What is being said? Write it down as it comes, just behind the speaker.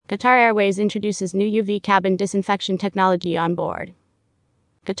Qatar Airways introduces new UV cabin disinfection technology on board.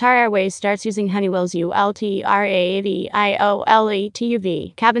 Qatar Airways starts using Honeywell's ULTRAVIOLET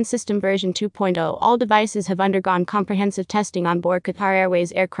UV cabin system version 2.0. All devices have undergone comprehensive testing on board Qatar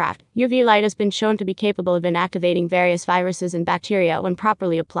Airways aircraft. UV light has been shown to be capable of inactivating various viruses and bacteria when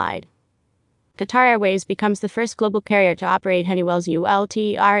properly applied. Qatar Airways becomes the first global carrier to operate Honeywell's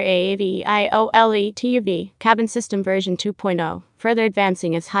ULTRAVIOLET UV cabin system version 2.0, further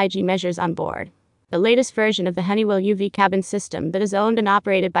advancing its hygiene measures on board. The latest version of the Honeywell UV cabin system that is owned and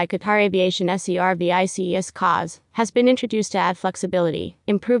operated by Qatar Aviation Services CAS has been introduced to add flexibility,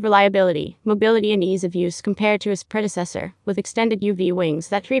 improve reliability, mobility and ease of use compared to its predecessor, with extended UV wings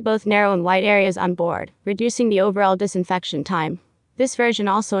that treat both narrow and wide areas on board, reducing the overall disinfection time. This version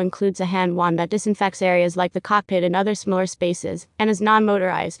also includes a hand wand that disinfects areas like the cockpit and other smaller spaces, and is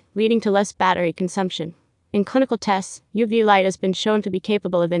non-motorized, leading to less battery consumption. In clinical tests, UV light has been shown to be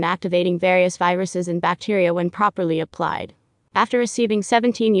capable of inactivating various viruses and bacteria when properly applied. After receiving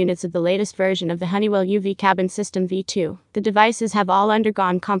 17 units of the latest version of the Honeywell UV Cabin System V2, the devices have all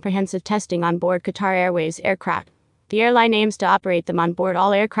undergone comprehensive testing on board Qatar Airways aircraft. The airline aims to operate them on board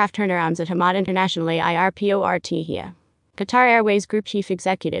all aircraft turnarounds at Hamad International Airport here. Qatar Airways Group Chief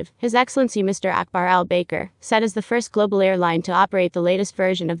Executive, His Excellency Mr. Akbar Al Baker, said as the first global airline to operate the latest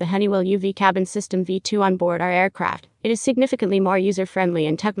version of the Honeywell UV Cabin System V2 on board our aircraft, it is significantly more user-friendly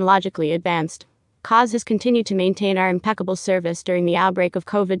and technologically advanced. CAS has continued to maintain our impeccable service during the outbreak of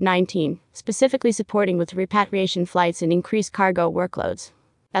COVID-19, specifically supporting with repatriation flights and increased cargo workloads.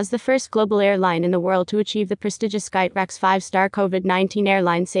 As the first global airline in the world to achieve the prestigious Skytrax 5-star COVID-19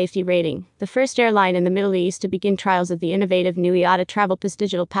 airline safety rating, the first airline in the Middle East to begin trials of the innovative new IATA Travel Pass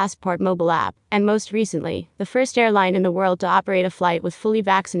digital passport mobile app, and most recently, the first airline in the world to operate a flight with fully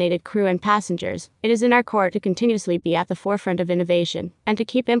vaccinated crew and passengers, it is in our core to continuously be at the forefront of innovation, and to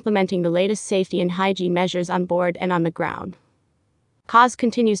keep implementing the latest safety and hygiene measures on board and on the ground. CAS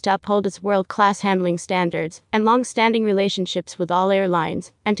continues to uphold its world-class handling standards and long-standing relationships with all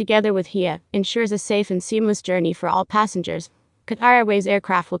airlines, and together with HIA, ensures a safe and seamless journey for all passengers. Qatar Airways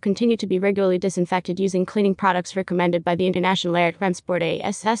aircraft will continue to be regularly disinfected using cleaning products recommended by the International Air Transport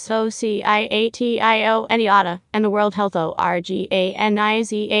Association IATA and the World Health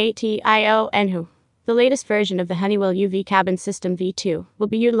Organization WHO. The latest version of the Honeywell UV Cabin System V2 will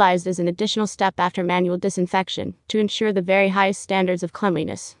be utilized as an additional step after manual disinfection to ensure the very highest standards of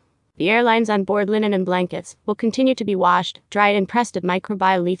cleanliness. The airline's onboard linen and blankets will continue to be washed, dried and pressed at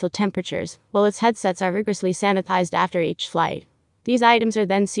microbiolethal temperatures, while its headsets are rigorously sanitized after each flight. These items are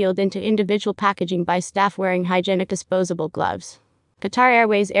then sealed into individual packaging by staff wearing hygienic disposable gloves. Qatar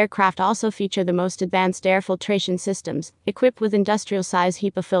Airways aircraft also feature the most advanced air filtration systems, equipped with industrial-size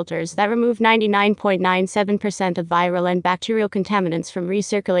HEPA filters that remove 99.97% of viral and bacterial contaminants from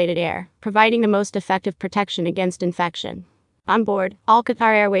recirculated air, providing the most effective protection against infection. On board, all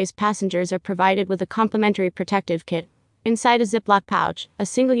Qatar Airways passengers are provided with a complimentary protective kit. Inside a Ziploc pouch, a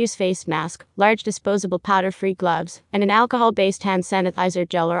single-use face mask, large disposable powder-free gloves, and an alcohol-based hand sanitizer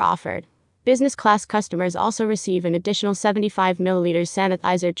gel are offered. Business class customers also receive an additional 75 ml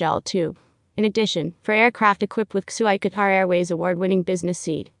sanitizer gel tube. In addition, for aircraft equipped with XUI Qatar Airways award-winning business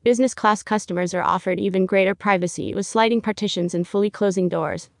seat, business class customers are offered even greater privacy with sliding partitions and fully closing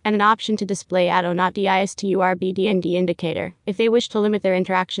doors, and an option to display ADO not DISTURBDND indicator if they wish to limit their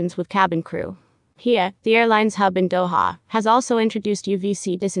interactions with cabin crew. HIA, the airline's hub in Doha, has also introduced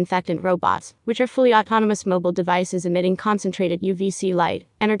UVC disinfectant robots, which are fully autonomous mobile devices emitting concentrated UVC light,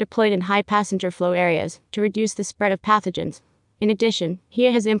 and are deployed in high passenger flow areas to reduce the spread of pathogens. In addition,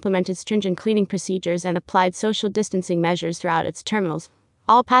 HIA has implemented stringent cleaning procedures and applied social distancing measures throughout its terminals.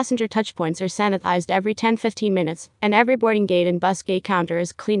 All passenger touchpoints are sanitized every 10-15 minutes, and every boarding gate and bus gate counter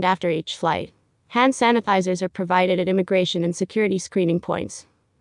is cleaned after each flight. Hand sanitizers are provided at immigration and security screening points.